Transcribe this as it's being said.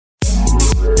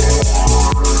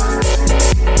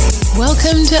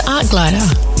Welcome to Art Glider.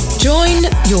 Join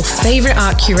your favourite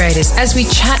art curators as we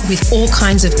chat with all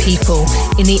kinds of people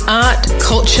in the art,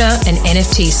 culture and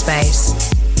NFT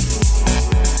space.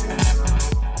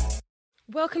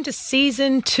 Welcome to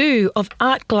Season 2 of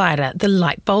Art Glider, the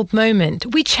Lightbulb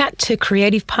Moment. We chat to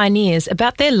creative pioneers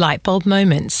about their lightbulb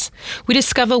moments. We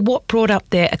discover what brought up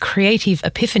their creative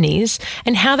epiphanies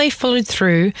and how they followed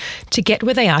through to get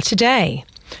where they are today.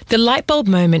 The Lightbulb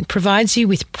Moment provides you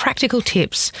with practical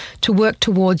tips to work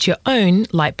towards your own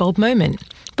lightbulb moment.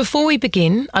 Before we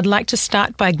begin, I'd like to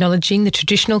start by acknowledging the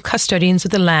traditional custodians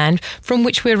of the land from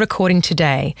which we're recording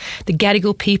today, the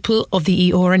Gadigal people of the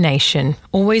Eora Nation,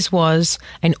 always was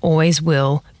and always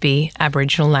will be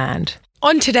Aboriginal land.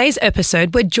 On today's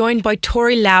episode, we're joined by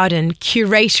Tory Loudon,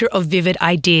 Curator of Vivid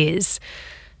Ideas.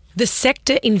 The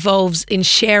sector involves in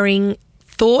sharing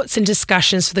thoughts and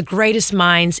discussions for the greatest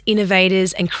minds,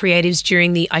 innovators and creatives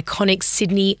during the iconic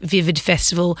Sydney Vivid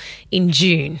Festival in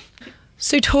June.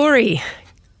 So Tory,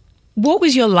 what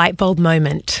was your lightbulb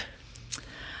moment?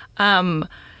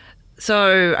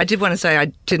 So I did want to say I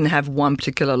didn't have one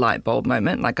particular lightbulb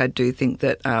moment. Like I do think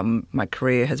that my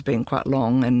career has been quite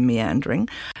long and meandering.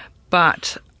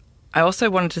 But I also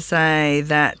wanted to say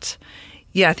that,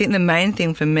 I think the main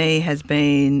thing for me has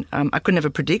been I could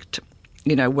never predict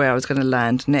where I was going to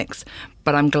land next.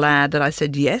 But I'm glad that I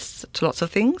said yes to lots of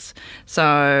things.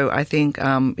 So I think,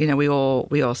 we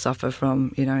all suffer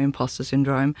from, imposter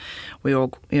syndrome. We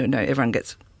all, everyone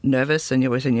gets nervous and you're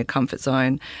always in your comfort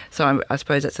zone. So I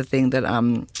suppose that's the thing that I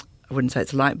wouldn't say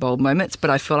it's light bulb moments,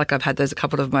 but I feel like I've had those a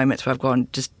couple of moments where I've gone,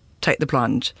 just take the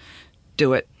plunge,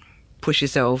 do it, push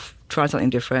yourself, try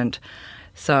something different.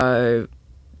 So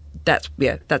that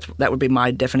would be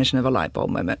my definition of a light bulb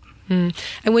moment. And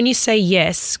when you say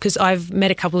yes, because I've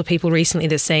met a couple of people recently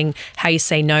that's saying how you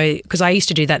say no, because I used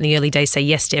to do that in the early days, say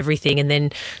yes to everything. And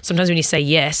then sometimes when you say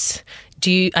yes,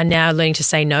 are now learning to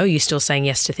say no? Are you still saying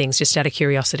yes to things just out of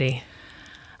curiosity?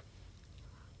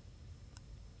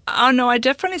 Oh, no, I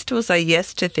definitely still say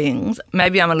yes to things.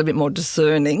 Maybe I'm a little bit more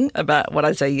discerning about what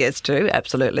I say yes to,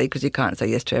 absolutely, because you can't say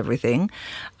yes to everything.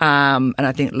 And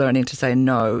I think learning to say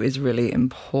no is really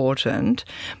important.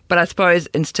 But I suppose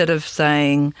instead of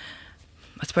saying,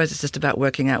 I suppose it's just about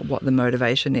working out what the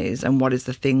motivation is and what is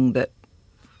the thing that,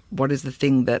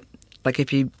 like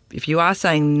if you are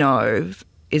saying no,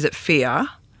 is it fear?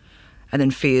 And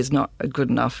then fear is not a good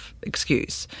enough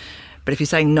excuse. But if you're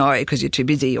saying no because you're too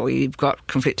busy or you've got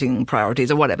conflicting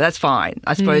priorities or whatever, that's fine.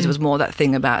 I suppose it was more that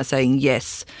thing about saying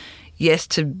yes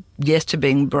to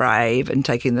being brave and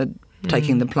taking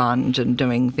the plunge and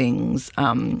doing things.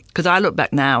 Because I look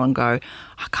back now and go,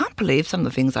 I can't believe some of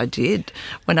the things I did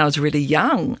when I was really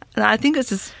young. And I think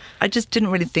I just didn't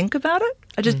really think about it.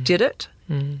 I just did it.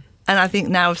 And I think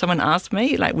now if someone asked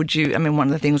me, like, would you? I mean, one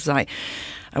of the things like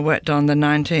I worked on the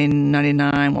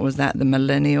 1999, what was that, the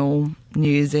Millennial New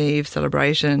Year's Eve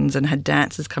celebrations and had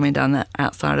dancers coming down the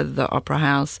outside of the Opera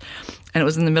House. And it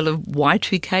was in the middle of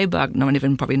Y2K bug. No one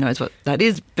even probably knows what that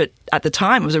is. But at the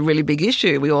time, it was a really big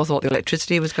issue. We all thought the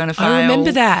electricity was going to fail. I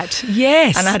remember that,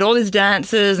 yes. And I had all these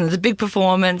dancers and it was a big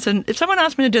performance. And if someone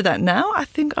asked me to do that now, I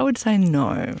think I would say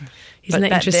no. Isn't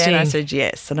that interesting? Then I said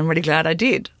yes, and I'm really glad I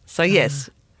did. So yes.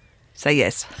 Say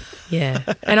yes. Yeah.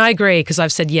 And I agree because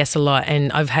I've said yes a lot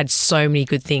and I've had so many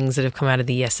good things that have come out of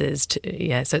the yeses.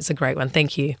 So it's a great one.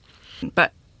 Thank you.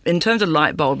 But in terms of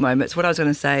light bulb moments, what I was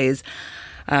going to say is,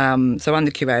 so I'm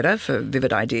the curator for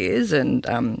Vivid Ideas and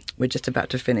we're just about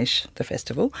to finish the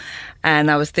festival. And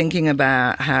I was thinking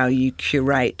about how you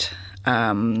curate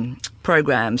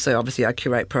programs. So obviously I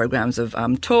curate programs of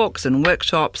talks and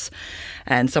workshops,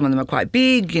 and some of them are quite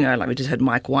big, like we just had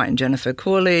Mike White and Jennifer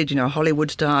Coolidge, Hollywood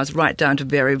stars, right down to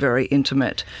very, very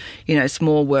intimate,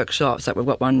 small workshops. Like we've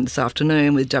got one this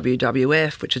afternoon with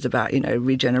WWF, which is about,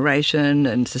 regeneration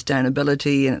and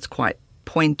sustainability, and it's quite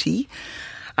pointy.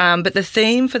 But the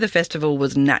theme for the festival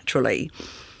was naturally.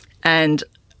 And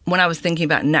when I was thinking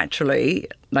about naturally,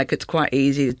 like it's quite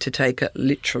easy to take it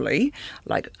literally,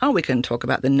 like, we can talk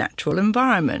about the natural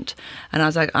environment. And I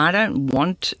was like,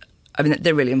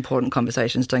 they're really important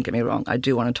conversations, don't get me wrong. I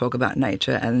do want to talk about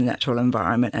nature and the natural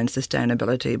environment and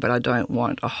sustainability, but I don't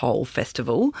want a whole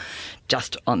festival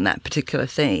just on that particular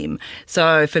theme.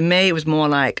 So for me, it was more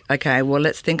like, okay, well,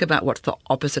 let's think about what's the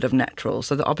opposite of natural.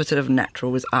 So the opposite of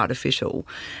natural was artificial.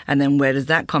 And then where does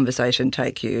that conversation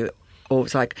take you? or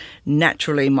it's like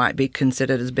naturally might be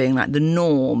considered as being like the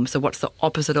norm. So what's the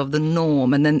opposite of the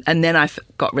norm? And then I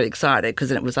got really excited because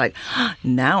then it was like,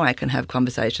 now I can have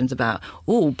conversations about,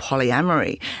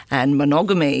 polyamory and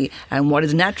monogamy and what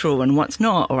is natural and what's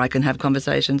not. Or I can have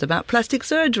conversations about plastic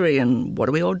surgery and what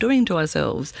are we all doing to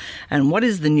ourselves and what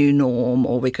is the new norm.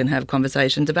 Or we can have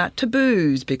conversations about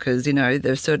taboos because,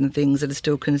 there are certain things that are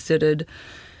still considered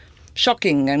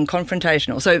shocking and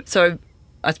confrontational. So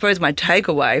I suppose my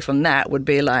takeaway from that would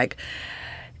be like,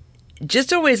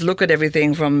 just always look at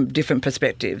everything from different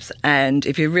perspectives. And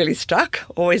if you're really stuck,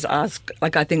 always ask.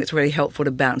 Like, I think it's really helpful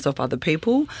to bounce off other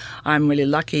people. I'm really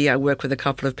lucky. I work with a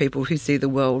couple of people who see the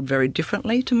world very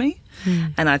differently to me.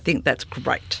 And I think that's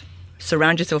great.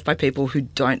 Surround yourself by people who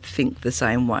don't think the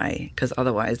same way, because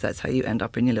otherwise that's how you end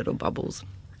up in your little bubbles.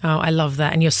 Oh, I love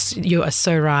that. And you are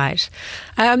so right.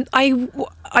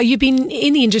 You've been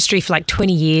in the industry for like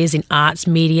 20 years in arts,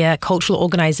 media, cultural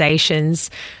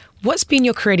organisations. What's been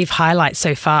your creative highlight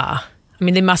so far? I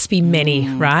mean, there must be many,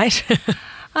 right?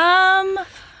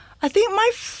 I think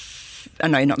I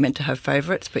know you're not meant to have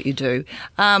favourites, but you do.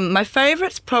 My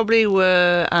favourites probably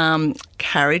were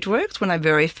Carriageworks when I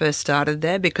very first started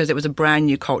there, because it was a brand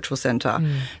new cultural centre.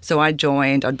 So I'd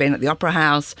been at the Opera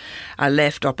House, I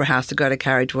left Opera House to go to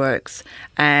Carriageworks,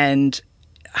 and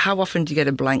how often do you get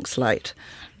a blank slate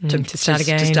to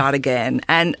start again?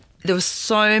 And there were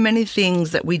so many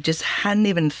things that we just hadn't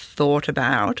even thought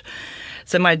about.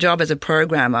 So my job as a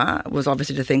programmer was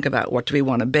obviously to think about what do we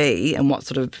want to be and what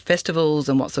sort of festivals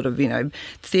and what sort of,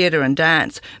 theatre and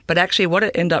dance. But actually what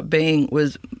it ended up being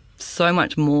was so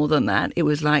much more than that. It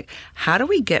was like, how do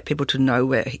we get people to know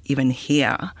we're even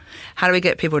here? How do we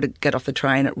get people to get off the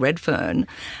train at Redfern?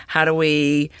 How do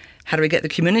we get the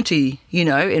community,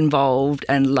 involved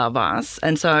and love us?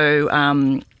 And so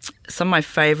some of my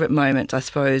favourite moments, I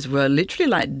suppose, were literally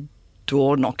like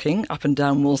door knocking up and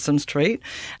down Wilson Street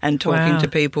and talking to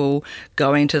people,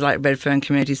 going to like Redfern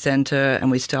Community Centre, and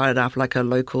we started up like a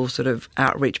local sort of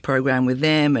outreach program with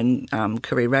them and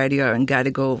Koori Radio and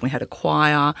Gadigal. We had a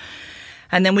choir.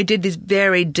 And then we did these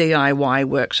very DIY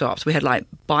workshops. We had like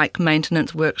bike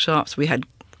maintenance workshops. We had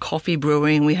coffee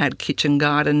brewing. We had kitchen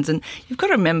gardens. And you've got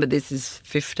to remember this is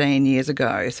 15 years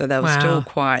ago. So they were still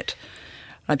quite...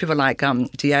 Like people like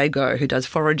Diego, who does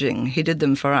foraging, he did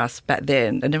them for us back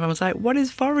then. And everyone was like, what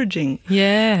is foraging?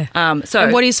 Yeah. And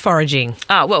what is foraging?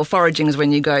 Well, foraging is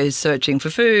when you go searching for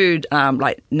food,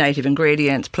 like native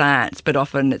ingredients, plants, but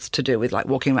often it's to do with like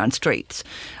walking around streets.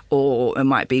 Or it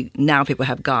might be, now people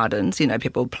have gardens,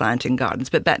 people planting gardens.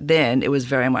 But back then it was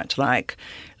very much like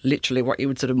literally what you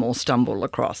would sort of more stumble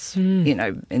across, in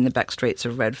the back streets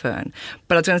of Redfern.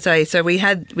 But I was going to say, so we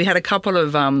had a couple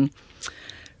of...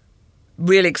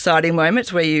 really exciting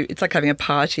moments where it's like having a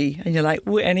party and you're like,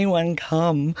 will anyone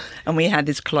come? And we had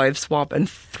this clove swap and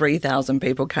 3,000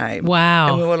 people came. Wow.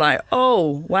 And we were like,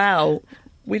 oh, wow,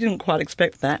 we didn't quite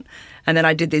expect that. And then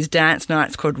I did these dance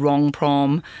nights called Wrong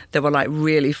Prom. They were like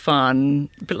really fun,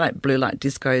 a bit like blue light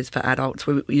discos for adults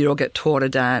where you'd all get taught a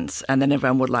dance and then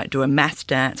everyone would like do a mass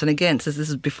dance. And again, so this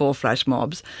is before flash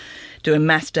mobs, do a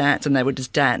mass dance and they would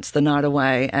just dance the night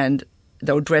away, and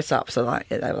they would dress up, so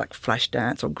they were like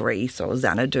Flashdance or Grease or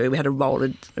Xanadu. We had a roller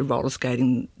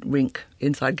skating rink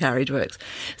inside Carriageworks.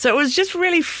 So it was just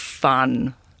really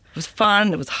fun. It was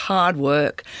fun, it was hard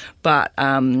work, but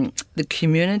the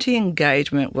community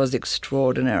engagement was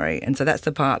extraordinary. And so that's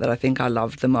the part that I think I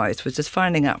loved the most, was just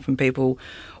finding out from people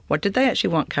what did they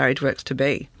actually want Carriageworks to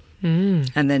be, and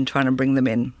then trying to bring them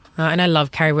in. And I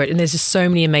love Carriageworks, and there's just so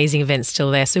many amazing events still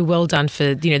there. So well done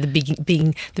for being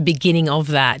the beginning of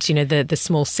that. The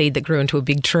small seed that grew into a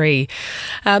big tree.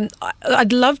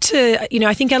 I'd love to.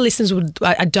 I think our listeners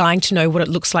are dying to know what it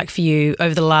looks like for you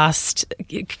over the last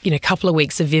couple of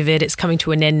weeks of Vivid. It's coming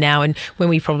to an end now, and when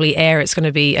we probably air, it's going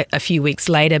to be a few weeks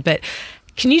later. But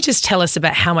can you just tell us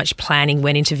about how much planning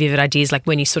went into Vivid Ideas? Like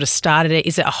when you sort of started it,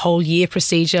 is it a whole year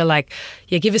procedure? Like,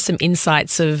 give us some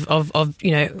insights of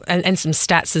and some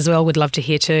stats as well. We'd love to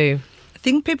hear too. I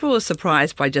think people are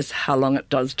surprised by just how long it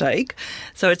does take.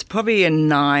 So it's probably a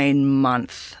 9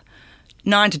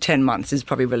 to 10 months is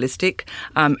probably realistic.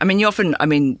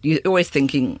 You're always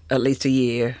thinking at least a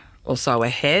year or so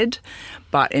ahead,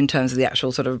 but in terms of the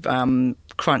actual sort of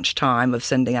crunch time of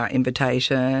sending out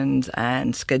invitations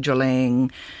and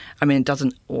scheduling,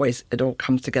 it all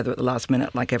comes together at the last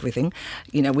minute like everything.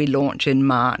 We launch in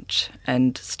March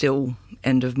and still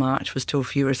end of March we're still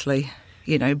furiously,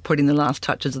 putting the last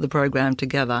touches of the program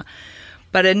together.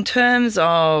 But in terms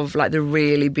of like the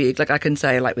really big, like I can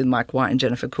say like with Mike White and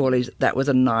Jennifer Corley, that was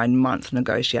a 9-month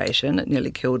negotiation. It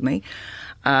nearly killed me.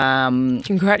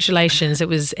 Congratulations. It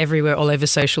was everywhere, all over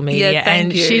social media. Yeah,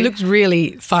 thank you. She looked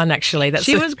really fun, actually.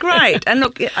 She was great. And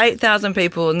look, 8,000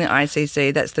 people in the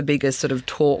ICC, that's the biggest sort of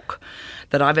talk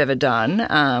that I've ever done.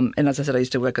 And as I said, I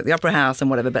used to work at the Opera House and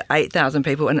whatever, but 8,000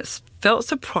 people, and it felt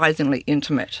surprisingly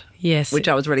intimate. Yes. Which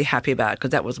I was really happy about, because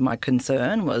that was my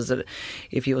concern, was that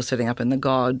if you were sitting up in the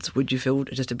gods, would you feel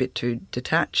just a bit too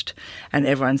detached? And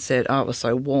everyone said, oh, it was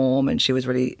so warm. And she was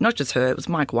really, not just her, it was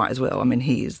Mike White as well. I mean,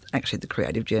 he is actually the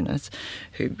creative genius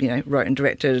who, wrote and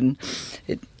directed, and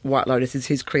White Lotus is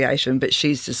his creation, but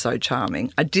she's just so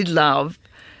charming. I did love...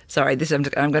 Sorry,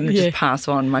 I'm going to just pass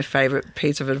on my favourite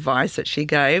piece of advice that she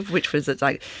gave, which was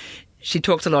that she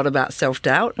talks a lot about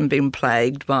self-doubt and being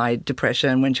plagued by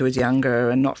depression when she was younger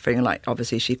and not feeling like,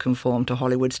 obviously, she conformed to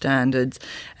Hollywood standards.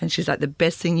 And she's like, the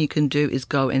best thing you can do is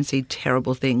go and see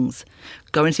terrible things.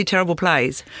 Go and see terrible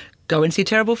plays. Go and see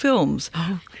terrible films.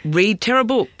 Oh. Read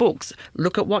terrible books.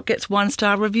 Look at what gets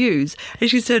 1-star reviews. And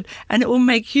she said, and it will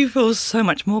make you feel so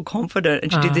much more confident.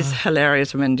 And she did this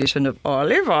hilarious rendition of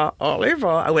Oliver.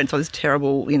 I went to this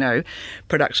terrible,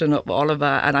 production of Oliver,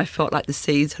 and I felt like the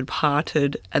seas had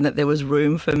parted and that there was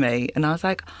room for me. And I was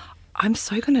like, I'm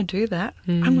so going to do that.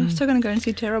 I'm so going to go and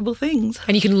see terrible things.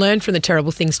 And you can learn from the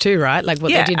terrible things too, right? Like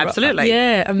what they did. Absolutely.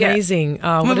 Yeah, amazing.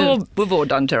 Yeah. We've all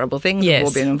done terrible things. Yes. We've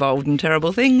all been involved in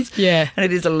terrible things. Yeah. And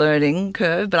it is a learning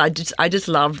curve. But I just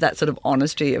love that sort of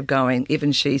honesty of going,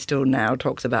 even she still now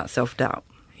talks about self-doubt.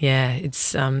 Yeah,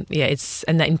 it's and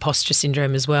that imposter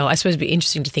syndrome as well. I suppose it'd be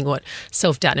interesting to think what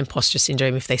self-doubt and imposter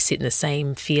syndrome, if they sit in the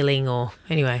same feeling, or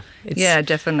anyway. Yeah,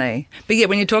 definitely. But yeah,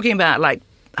 when you're talking about like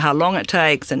how long it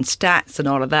takes and stats and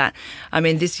all of that. I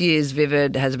mean, this year's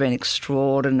Vivid has been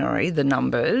extraordinary, the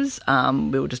numbers.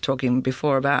 We were just talking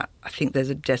before about, I think there's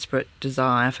a desperate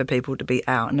desire for people to be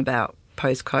out and about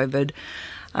post-COVID.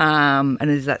 And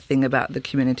there's that thing about the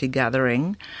community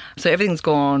gathering. So everything's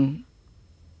gone...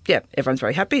 Yeah, everyone's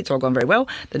very happy. It's all gone very well.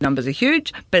 The numbers are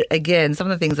huge. But again, some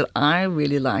of the things that I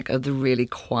really like are the really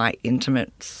quite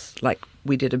intimate. Like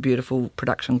we did a beautiful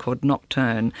production called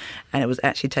Nocturne, and it was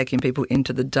actually taking people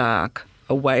into the dark,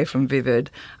 away from Vivid,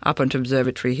 up onto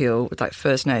Observatory Hill with like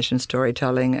First Nation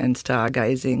storytelling and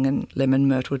stargazing and lemon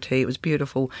myrtle tea. It was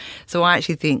beautiful. So I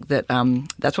actually think that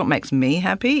that's what makes me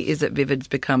happy, is that Vivid's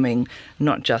becoming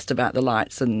not just about the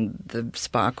lights and the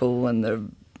sparkle and the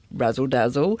razzle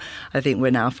dazzle. I think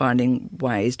we're now finding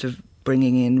ways to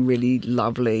bringing in really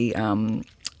lovely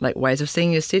like ways of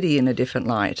seeing your city in a different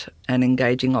light, and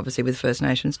engaging obviously with First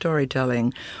Nation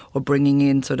storytelling, or bringing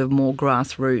in sort of more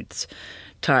grassroots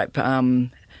type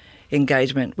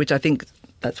engagement, which I think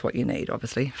that's what you need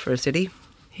obviously for a city.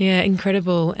 Yeah,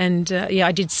 incredible. And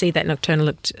I did see that Nocturnal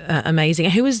looked amazing.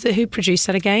 Who produced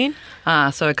that again?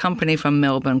 So a company from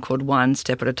Melbourne called One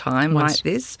Step at a Time, like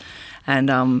this.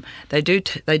 And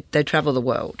they travel the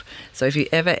world. So if you're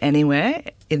ever anywhere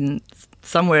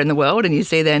somewhere in the world and you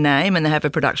see their name and they have a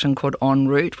production called En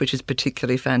Route, which is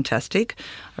particularly fantastic,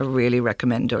 I really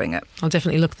recommend doing it. I'll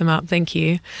definitely look them up. Thank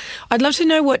you. I'd love to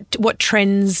know what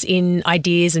trends in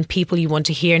ideas and people you want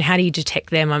to hear, and how do you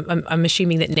detect them? I'm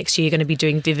assuming that next year you're going to be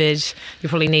doing Vivid. You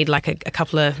probably need like a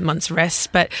couple of months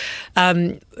rest. But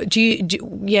I'd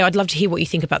love to hear what you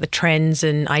think about the trends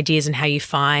and ideas and how you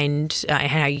find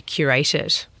how you curate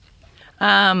it.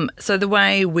 So the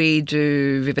way we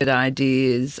do Vivid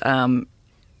Ideas,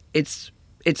 it's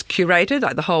curated,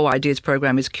 like the whole Ideas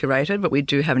program is curated, but we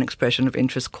do have an expression of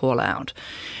interest call out,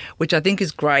 which I think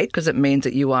is great because it means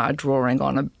that you are drawing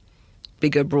on a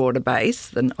bigger, broader base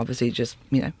than obviously just,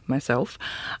 myself.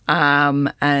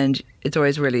 And it's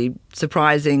always really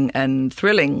surprising and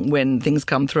thrilling when things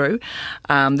come through,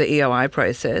 the EOI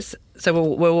process. So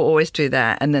we'll always do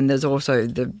that. And then there's also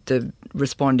the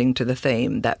responding to the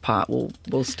theme. That part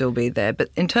will still be there. But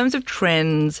in terms of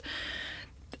trends,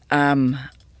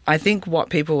 I think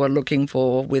what people are looking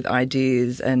for with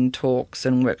ideas and talks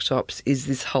and workshops is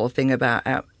this whole thing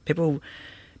about people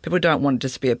don't want to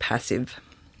just be a passive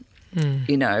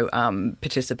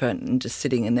participant and just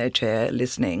sitting in their chair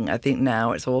listening. I think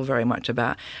now it's all very much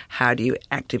about how do you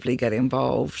actively get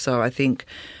involved. So I think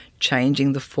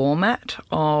changing the format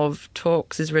of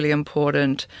talks is really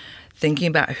important. Thinking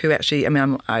about who actually,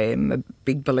 I am a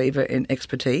big believer in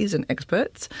expertise and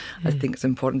experts. I think it's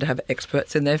important to have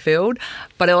experts in their field.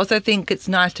 But I also think it's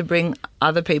nice to bring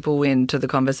other people into the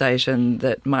conversation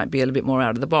that might be a little bit more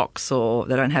out of the box, or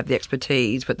they don't have the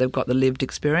expertise, but they've got the lived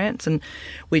experience. And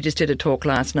we just did a talk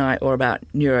last night about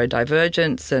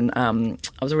neurodivergence, and I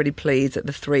was really pleased that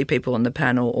the 3 people on the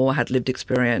panel all had lived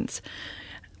experience.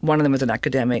 One of them was an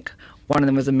academic, one of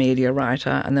them was a media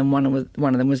writer, and then one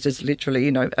of them was just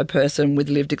literally, a person with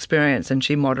lived experience, and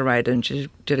she moderated and she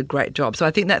did a great job. So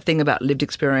I think that thing about lived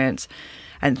experience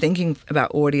and thinking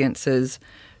about audiences,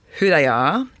 who they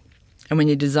are, and when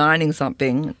you're designing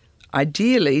something,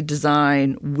 ideally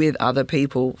design with other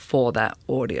people for that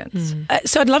audience.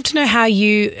 So I'd love to know how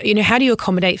how do you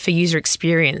accommodate for user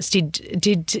experience? Did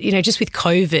just with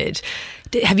COVID,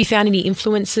 have you found any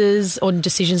influences on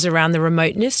decisions around the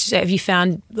remoteness? Have you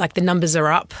found like the numbers are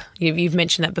up? You've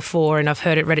mentioned that before, and I've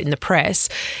read it in the press.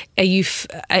 Has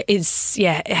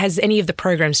any of the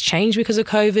programs changed because of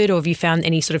COVID, or have you found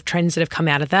any sort of trends that have come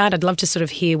out of that? I'd love to sort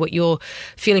of hear what you're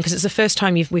feeling, because it's the first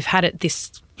time we've had it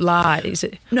this large. Is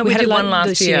it? No, we did one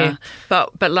last year.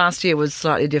 But last year was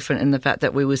slightly different in the fact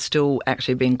that we were still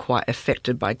actually being quite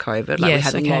affected by COVID. We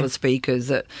had a lot of speakers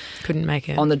that couldn't make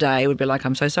it. On the day would be like,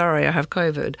 I'm so sorry, I have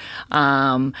COVID.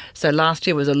 So last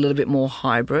year was a little bit more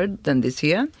hybrid than this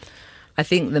year. I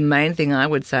think the main thing I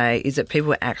would say is that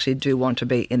people actually do want to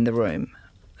be in the room.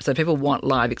 So people want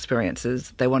live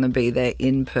experiences. They want to be there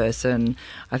in person.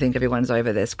 I think everyone's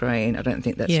over their screen. I don't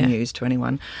think that's news to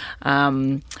anyone.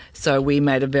 So we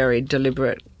made a very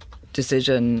deliberate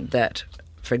decision that,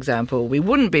 for example, we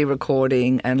wouldn't be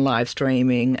recording and live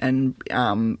streaming, and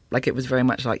it was very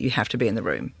much like you have to be in the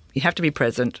room. You have to be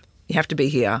present. You have to be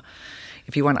here.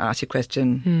 If you want to ask your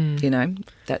question,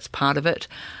 that's part of it.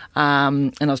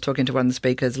 And I was talking to one of the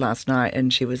speakers last night,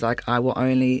 and she was like, I will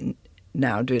only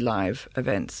now do live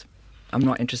events. I'm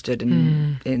not interested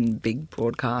in big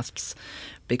broadcasts,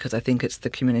 because I think it's the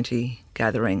community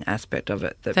gathering aspect of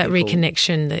it. That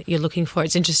reconnection that you're looking for.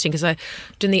 It's interesting because I'm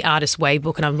doing the Artist Way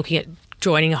book, and I'm looking at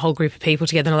joining a whole group of people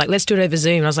together, and I'm like, let's do it over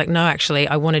Zoom. And I was like, no, actually,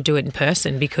 I want to do it in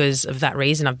person because of that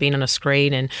reason. I've been on a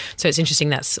screen, and so it's interesting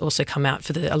that's also come out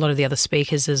for a lot of the other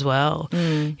speakers as well.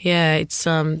 Yeah, it's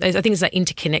I think it's that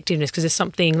interconnectedness, because there's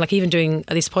something like even doing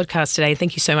this podcast today.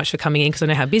 Thank you so much for coming in, because I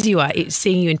know how busy you are.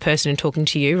 Seeing you in person and talking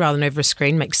to you rather than over a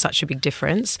screen makes such a big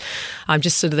difference.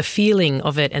 Just sort of the feeling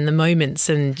of it and the moments,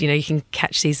 and you can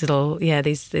catch these little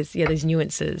these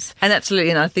nuances. And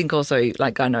absolutely, and I think also,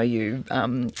 I know you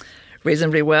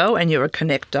reasonably well, and you're a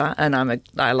connector, and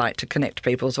I like to connect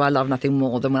people, so I love nothing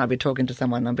more than when I'd be talking to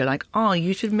someone and I'd be like, oh,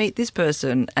 you should meet this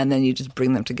person, and then you just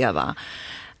bring them together.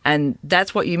 And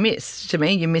that's what you miss. To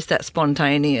me, you miss that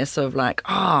spontaneous of like,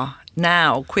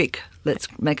 now, quick, let's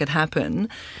make it happen.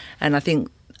 And I think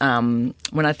when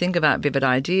I think about Vivid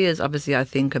Ideas, obviously I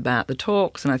think about the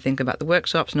talks and I think about the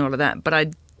workshops and all of that, but I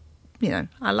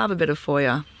love a bit of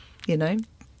foyer,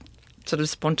 sort of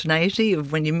spontaneity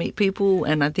of when you meet people.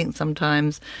 And I think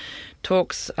sometimes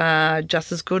talks are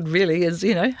just as good really as,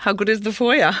 how good is the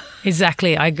foyer?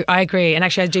 Exactly. I agree. And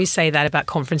actually I do say that about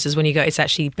conferences. When you go, it's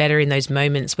actually better in those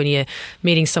moments when you're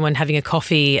meeting someone, having a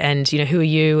coffee, and, who are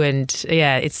you? And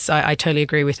I totally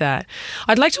agree with that.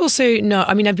 I'd like to also know,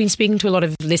 I've been speaking to a lot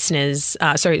of listeners,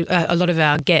 a lot of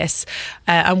our guests,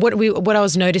 and what I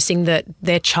was noticing that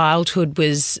their childhood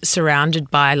was surrounded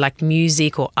by like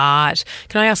music or art.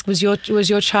 Can I ask, was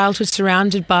your childhood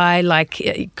surrounded by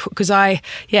because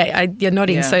you're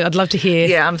nodding, so I'd love to hear.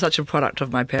 Yeah, I'm such a product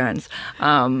of my parents.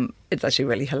 It's actually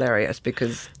really hilarious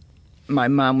because my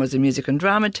mum was a music and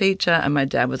drama teacher and my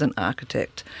dad was an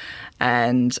architect.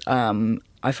 And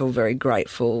I feel very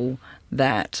grateful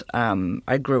that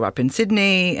I grew up in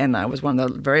Sydney, and I was one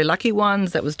of the very lucky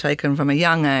ones that was taken from a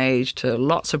young age to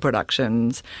lots of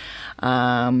productions,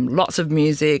 lots of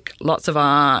music, lots of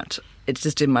art. It's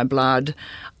just in my blood.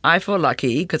 I feel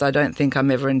lucky because I don't think I'm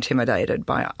ever intimidated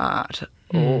by art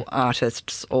or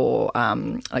artists, or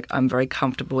I'm very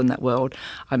comfortable in that world.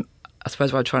 I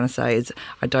suppose what I'm trying to say is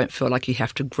I don't feel like you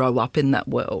have to grow up in that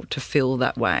world to feel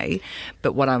that way.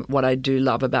 But what I do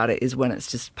love about it is when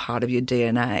it's just part of your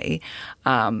DNA.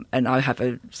 And I have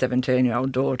a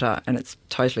 17-year-old daughter, and it's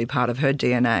totally part of her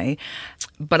DNA.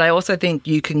 But I also think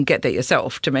you can get there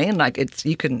yourself. To me, and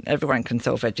everyone can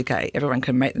self-educate. Everyone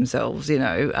can make themselves,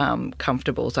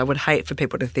 comfortable. So I would hate for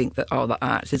people to think that the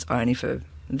arts is only for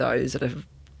those that have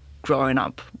grown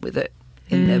up with it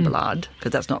in their blood,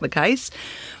 because that's not the case.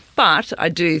 But I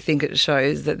do think it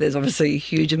shows that there's obviously a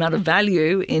huge amount of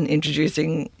value in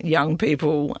introducing young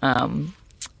people,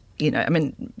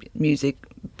 music,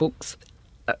 books,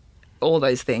 all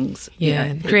those things.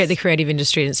 Yeah, the creative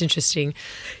industry, and it's interesting.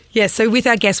 Yeah, so with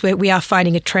our guests, we are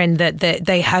finding a trend that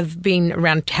they have been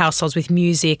around households with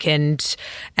music and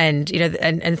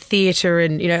theatre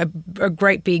and a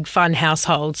great big fun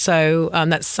household. So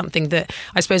that's something that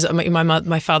I suppose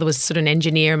my father was sort of an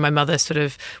engineer and my mother sort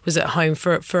of was at home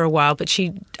for a while, but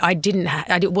I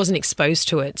wasn't exposed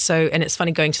to it. So, and it's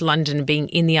funny going to London and being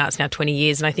in the arts now 20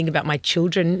 years, and I think about my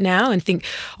children now and think,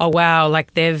 oh wow,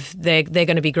 like they're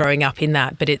going to be growing up in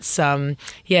that. But it's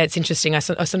it's interesting. I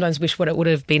sometimes wish what it would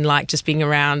have been like just being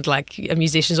around like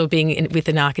musicians or being with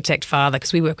an architect father,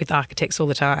 because we work with architects all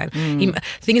the time. The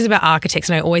thing is about architects,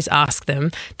 and I always ask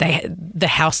them the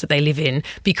house that they live in,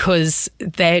 because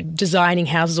they're designing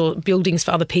houses or buildings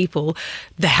for other people.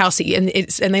 The house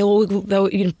they'll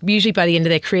usually by the end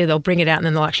of their career they'll bring it out and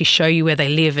then they'll actually show you where they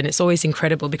live, and it's always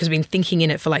incredible because we've been thinking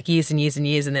in it for like years and years and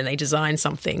years, and then they design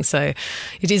something. So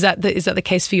is that the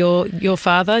case for your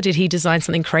father? Did he design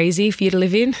something crazy for you to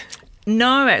live in?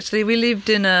 No, actually, we lived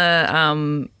in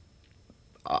a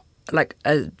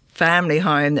family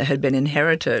home that had been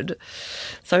inherited.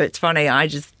 So it's funny.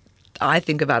 I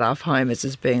think about our home as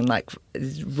just being like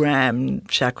this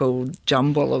ramshackle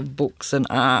jumble of books and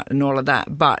art and all of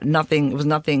that, but it was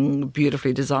nothing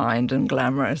beautifully designed and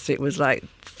glamorous. It was like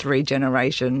 3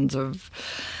 generations of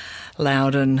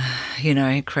Loudon,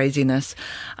 craziness.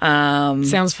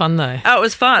 Sounds fun though. Oh, it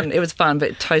was fun. It was fun,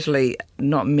 but totally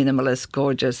not minimalist,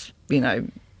 gorgeous,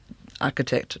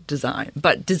 architect design,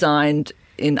 but designed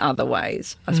in other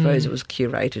ways. I suppose it was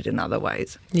curated in other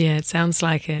ways. Yeah, it sounds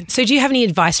like it. So do you have any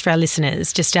advice for our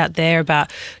listeners just out there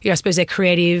about, I suppose, their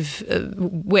creative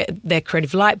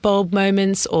light bulb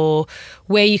moments, or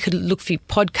where you could look for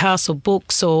podcasts or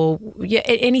books or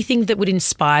anything that would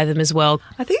inspire them as well?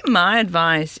 I think my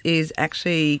advice is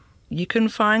actually you can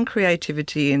find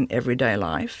creativity in everyday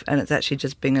life, and it's actually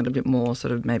just being a little bit more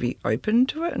sort of maybe open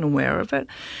to it and aware of it.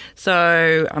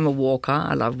 So I'm a walker.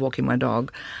 I love walking my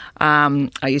dog. I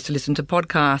used to listen to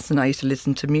podcasts and I used to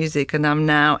listen to music, and I'm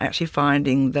now actually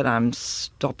finding that I'm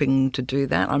stopping to do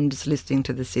that. I'm just listening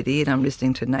to the city and I'm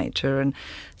listening to nature, and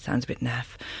it sounds a bit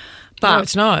naff. But, no,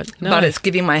 it's not. No. But it's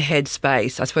giving my head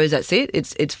space. I suppose that's it.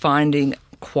 It's finding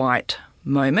quiet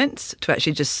moments to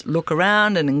actually just look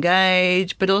around and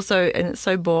engage, but also, and it's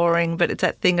so boring, but it's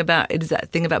that thing about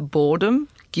boredom.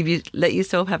 Let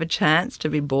yourself have a chance to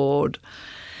be bored.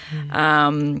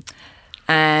 And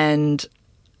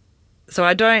so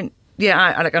I don't.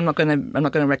 I'm not going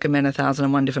to recommend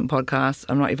 1,001 different podcasts.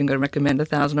 I'm not even going to recommend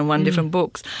 1,001 different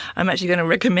books. I'm actually going to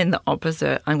recommend the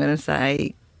opposite. I'm going to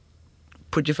say,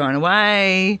 put your phone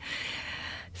away,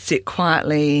 sit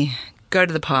quietly, go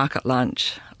to the park at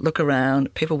lunch, look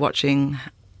around, people watching.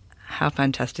 How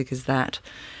fantastic is that?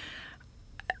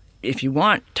 If you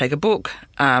want, take a book,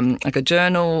 like a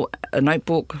journal, a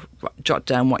notebook, jot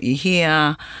down what you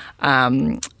hear.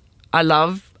 I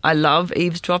love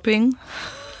eavesdropping.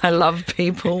 I love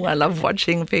people. I love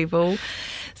watching people.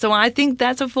 So I think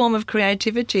that's a form of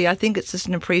creativity. I think it's just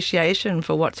an appreciation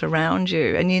for what's around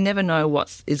you, and you never know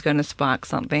what is going to spark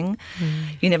something.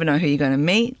 You never know who you're going to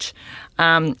meet.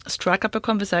 Strike up a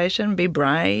conversation. Be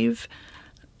brave.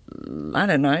 I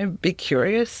don't know. Be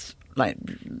curious. Like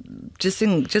just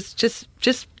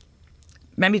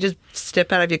maybe just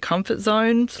step out of your comfort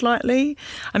zone slightly.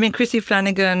 I mean, Chrissy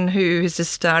Flanagan, who has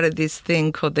just started this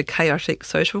thing called the Chaotic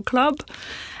Social Club.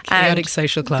 Chaotic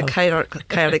Social Club. The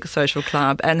Chaotic Social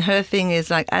Club. And her thing is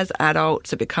like, as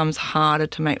adults, it becomes harder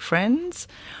to make friends.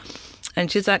 And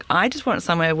she's like, I just want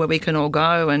somewhere where we can all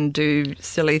go and do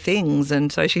silly things. And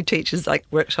so she teaches like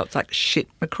workshops like shit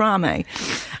macrame.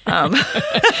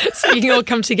 So you can all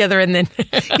come together and then...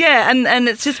 Yeah, and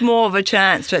it's just more of a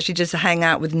chance to actually just hang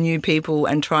out with new people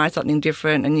and try something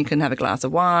different, and you can have a glass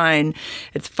of wine.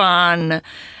 It's fun.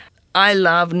 I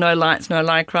love No Lights, No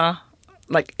Lycra.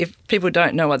 Like, if people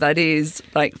don't know what that is,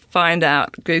 like, find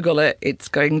out, Google it. It's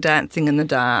going dancing in the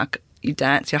dark. You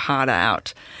dance your heart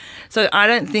out. So I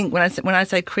don't think, when I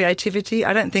say creativity,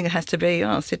 I don't think it has to be,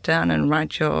 sit down and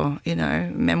write your,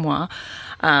 memoir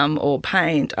or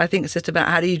paint. I think it's just about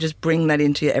how do you just bring that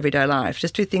into your everyday life.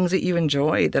 Just do things that you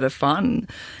enjoy, that are fun,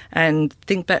 and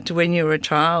think back to when you were a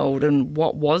child and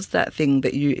what was that thing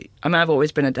that I've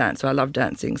always been a dancer. I love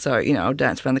dancing. So, I'll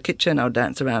dance around the kitchen, I'll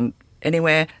dance around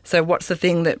anywhere. So what's the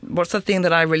thing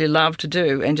that I really love to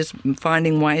do, and just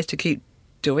finding ways to keep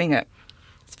doing it.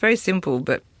 It's very simple,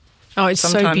 but oh, it's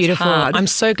so beautiful. Hard. I'm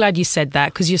so glad you said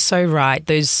that, because you're so right.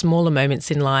 Those smaller moments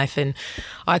in life, and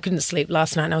I couldn't sleep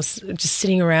last night and I was just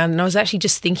sitting around and I was actually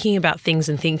just thinking about things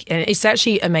and it's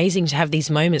actually amazing to have these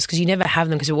moments because you never have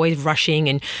them because you're always rushing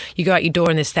and you go out your door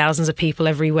and there's thousands of people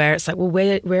everywhere. It's like, well,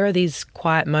 where are these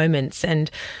quiet moments? And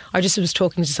I just was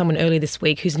talking to someone earlier this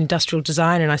week who's an industrial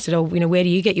designer and I said, where do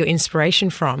you get your inspiration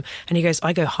from? And he goes,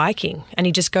 I go hiking. And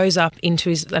he just goes up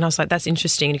into and I was like, that's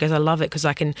interesting. And he goes, I love it because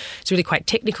it's really quite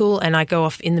technical and I go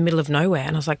off in the middle of nowhere.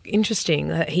 And I was like, interesting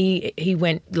that he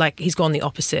went he's gone the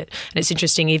opposite. And it's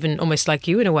interesting, even almost like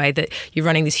you in a way, that you're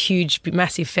running this huge,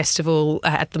 massive festival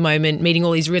at the moment, meeting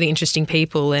all these really interesting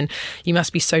people, and you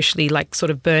must be socially sort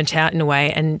of burnt out in a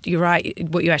way. And you're right,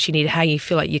 what you actually need, how you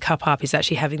fill like your cup up, is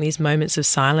actually having these moments of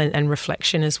silence and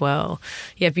reflection as well.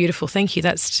 Yeah, beautiful. Thank you.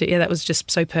 That was just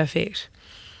so perfect.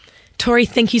 Tory,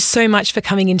 thank you so much for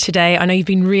coming in today. I know you've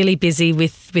been really busy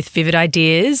with Vivid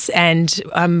Ideas, and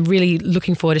I'm really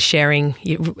looking forward to sharing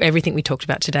everything we talked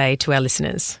about today to our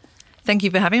listeners. Thank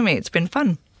you for having me. It's been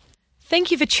fun.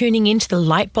 Thank you for tuning in to the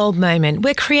Lightbulb Moment,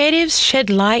 where creatives shed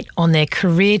light on their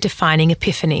career-defining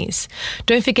epiphanies.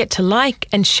 Don't forget to like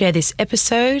and share this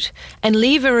episode and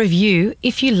leave a review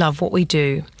if you love what we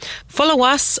do. Follow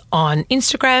us on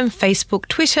Instagram, Facebook,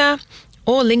 Twitter,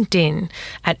 or LinkedIn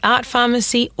at Art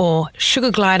Pharmacy or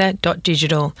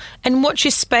sugarglider.digital, and watch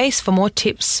your space for more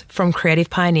tips from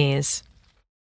creative pioneers.